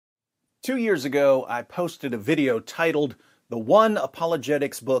2 years ago, I posted a video titled "The One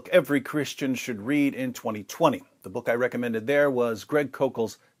Apologetics Book Every Christian Should Read in 2020." The book I recommended there was Greg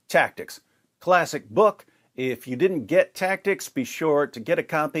Koukl's Tactics. Classic book. If you didn't get Tactics, be sure to get a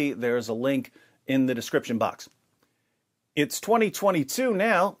copy. There's a link in the description box. It's 2022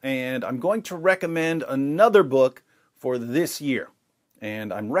 now, and I'm going to recommend another book for this year.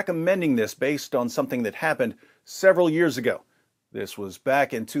 And I'm recommending this based on something that happened several years ago. This was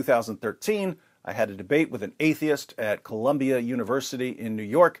back in 2013. I had a debate with an atheist at Columbia University in New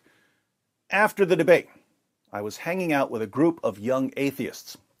York. After the debate, I was hanging out with a group of young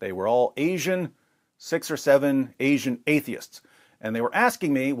atheists. They were all Asian, 6 or 7 Asian atheists. And they were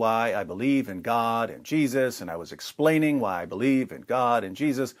asking me why I believe in God and Jesus, and I was explaining why I believe in God and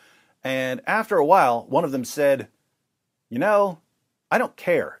Jesus. And after a while, one of them said, "You know, I don't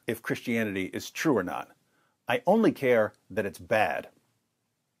care if Christianity is true or not. I only care that it's bad."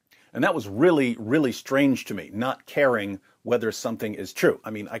 And that was really, really strange to me, not caring whether something is true.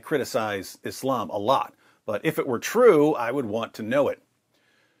 I mean, I criticize Islam a lot, but if it were true, I would want to know it.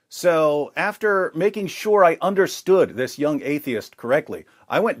 So after making sure I understood this young atheist correctly,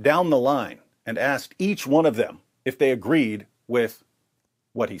 I went down the line and asked each one of them if they agreed with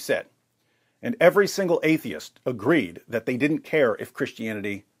what he said. And every single atheist agreed that they didn't care if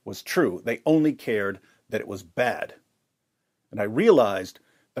Christianity was true. They only cared that it was bad. And I realized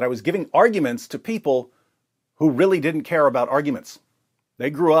that I was giving arguments to people who really didn't care about arguments. They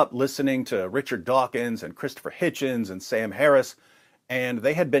grew up listening to Richard Dawkins and Christopher Hitchens and Sam Harris, and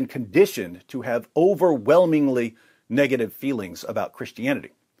they had been conditioned to have overwhelmingly negative feelings about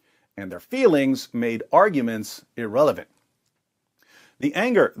Christianity. And their feelings made arguments irrelevant. The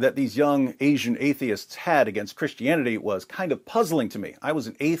anger that these young Asian atheists had against Christianity was kind of puzzling to me. I was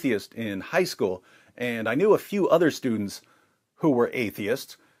an atheist in high school, and I knew a few other students who were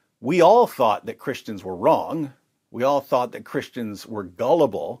atheists. We all thought that Christians were wrong. We all thought that Christians were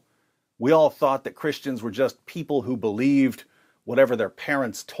gullible. We all thought that Christians were just people who believed whatever their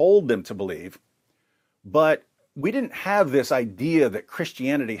parents told them to believe. But we didn't have this idea that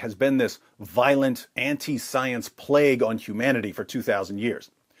Christianity has been this violent, anti-science plague on humanity for 2,000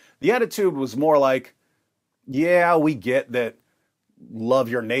 years. The attitude was more like, yeah, we get that love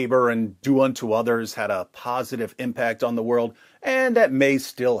your neighbor and do unto others had a positive impact on the world, and that may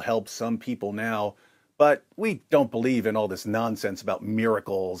still help some people now, but we don't believe in all this nonsense about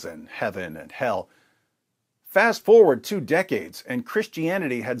miracles and heaven and hell. Fast forward 2 decades, and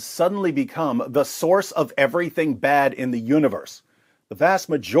Christianity had suddenly become the source of everything bad in the universe. The vast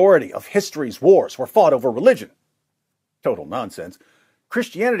majority of history's wars were fought over religion. Total nonsense.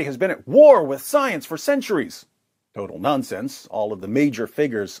 Christianity has been at war with science for centuries. Total nonsense. All of the major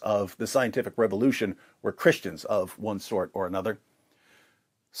figures of the scientific revolution were Christians of one sort or another.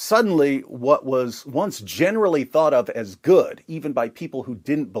 Suddenly, what was once generally thought of as good, even by people who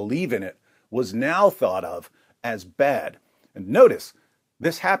didn't believe in it, was now thought of as bad. And notice,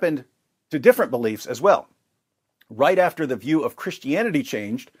 this happened to different beliefs as well. Right after the view of Christianity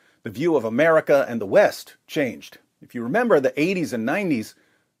changed, the view of America and the West changed. If you remember the 80s and 90s,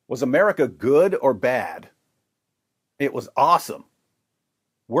 was America good or bad? It was awesome.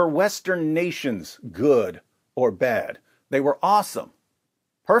 Were Western nations good or bad? They were awesome.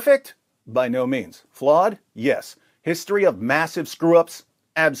 Perfect? By no means. Flawed? Yes. History of massive screw-ups?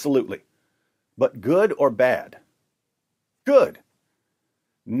 Absolutely. But good or bad? Good.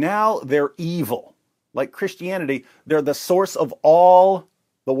 Now they're evil. Like Christianity, they're the source of all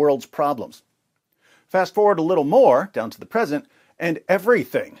the world's problems. Fast forward a little more, down to the present, and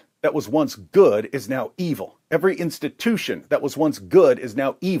everything that was once good is now evil. Every institution that was once good is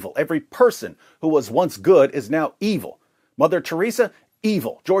now evil. Every person who was once good is now evil. Mother Teresa,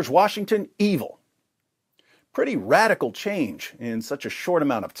 evil. George Washington, evil. Pretty radical change in such a short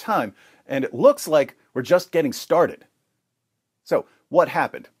amount of time, and it looks like we're just getting started. So, what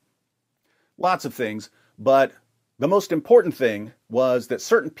happened? Lots of things, but the most important thing was that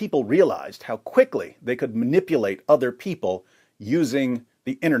certain people realized how quickly they could manipulate other people using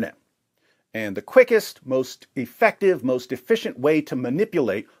the internet. And the quickest, most effective, most efficient way to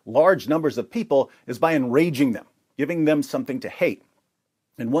manipulate large numbers of people is by enraging them, giving them something to hate.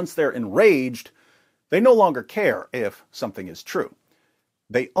 And once they're enraged, they no longer care if something is true.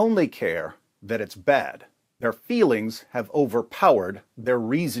 They only care that it's bad. Their feelings have overpowered their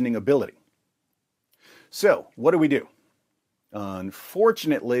reasoning ability. So, what do?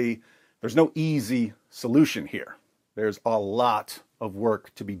 Unfortunately, there's no easy solution here. There's a lot of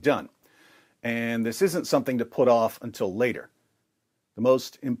work to be done. And this isn't something to put off until later. The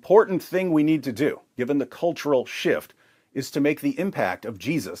most important thing we need to do, given the cultural shift, is to make the impact of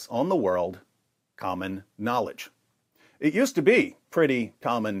Jesus on the world common knowledge. It used to be pretty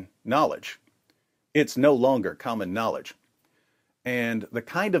common knowledge. It's no longer common knowledge. And the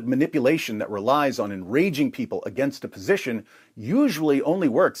kind of manipulation that relies on enraging people against a position usually only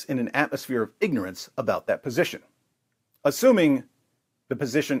works in an atmosphere of ignorance about that position, assuming the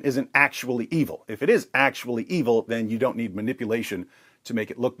position isn't actually evil. If it is actually evil, then you don't need manipulation to make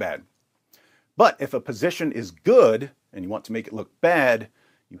it look bad. But if a position is good and you want to make it look bad,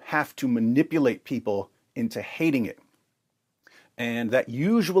 you have to manipulate people into hating it. And that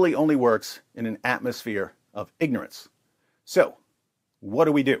usually only works in an atmosphere of ignorance. So, what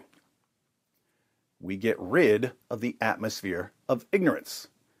do? We get rid of the atmosphere of ignorance.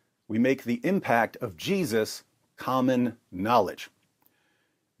 We make the impact of Jesus common knowledge.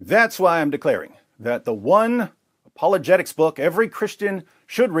 That's why I'm declaring that the one apologetics book every Christian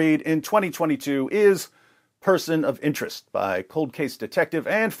should read in 2022 is Person of Interest by cold case detective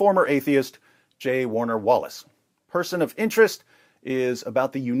and former atheist J. Warner Wallace. Person of Interest is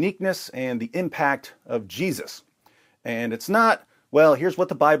about the uniqueness and the impact of Jesus. And it's not, well, here's what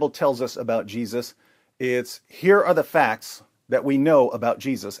the Bible tells us about Jesus. It's, here are the facts that we know about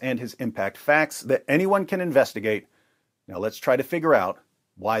Jesus and his impact. Facts that anyone can investigate. Now let's try to figure out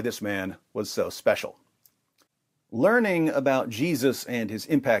why this man was so special. Learning about Jesus and his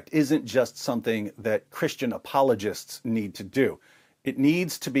impact isn't just something that Christian apologists need to do. It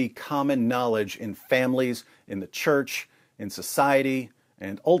needs to be common knowledge in families, in the church, in society,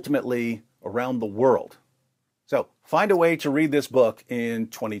 and ultimately around the world. So find a way to read this book in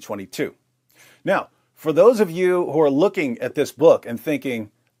 2022. Now, for those of you who are looking at this book and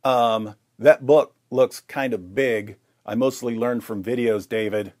thinking, that book looks kind of big, I mostly learned from videos,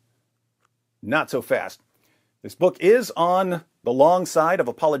 David. Not so fast. This book is on the long side of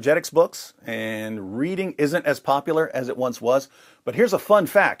apologetics books, and reading isn't as popular as it once was. But here's a fun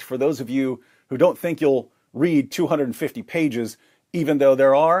fact for those of you who don't think you'll read 250 pages, even though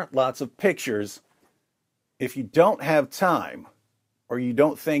there are lots of pictures. If you don't have time, or you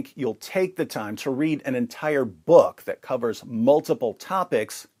don't think you'll take the time to read an entire book that covers multiple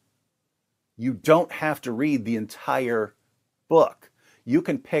topics, you don't have to read the entire book. You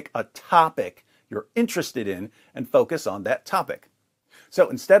can pick a topic you're interested in and focus on that topic. So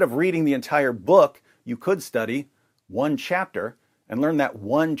instead of reading the entire book, you could study one chapter and learn that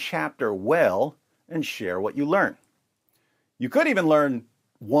one chapter well and share what you learn. You could even learn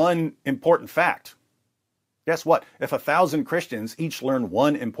one important fact. Guess what? If 1,000 Christians each learn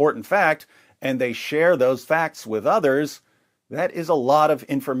one important fact and they share those facts with others, that is a lot of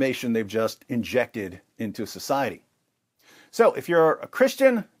information they've just injected into society. So if you're a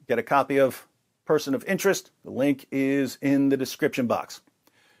Christian, get a copy of Person of Interest. The link is in the description box.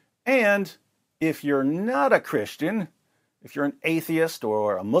 And if you're not a Christian, if you're an atheist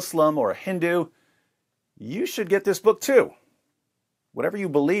or a Muslim or a Hindu, you should get this book too. Whatever you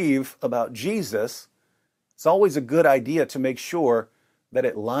believe about Jesus, it's always a good idea to make sure that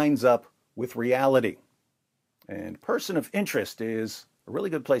it lines up with reality. And Person of Interest is a really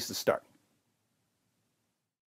good place to start.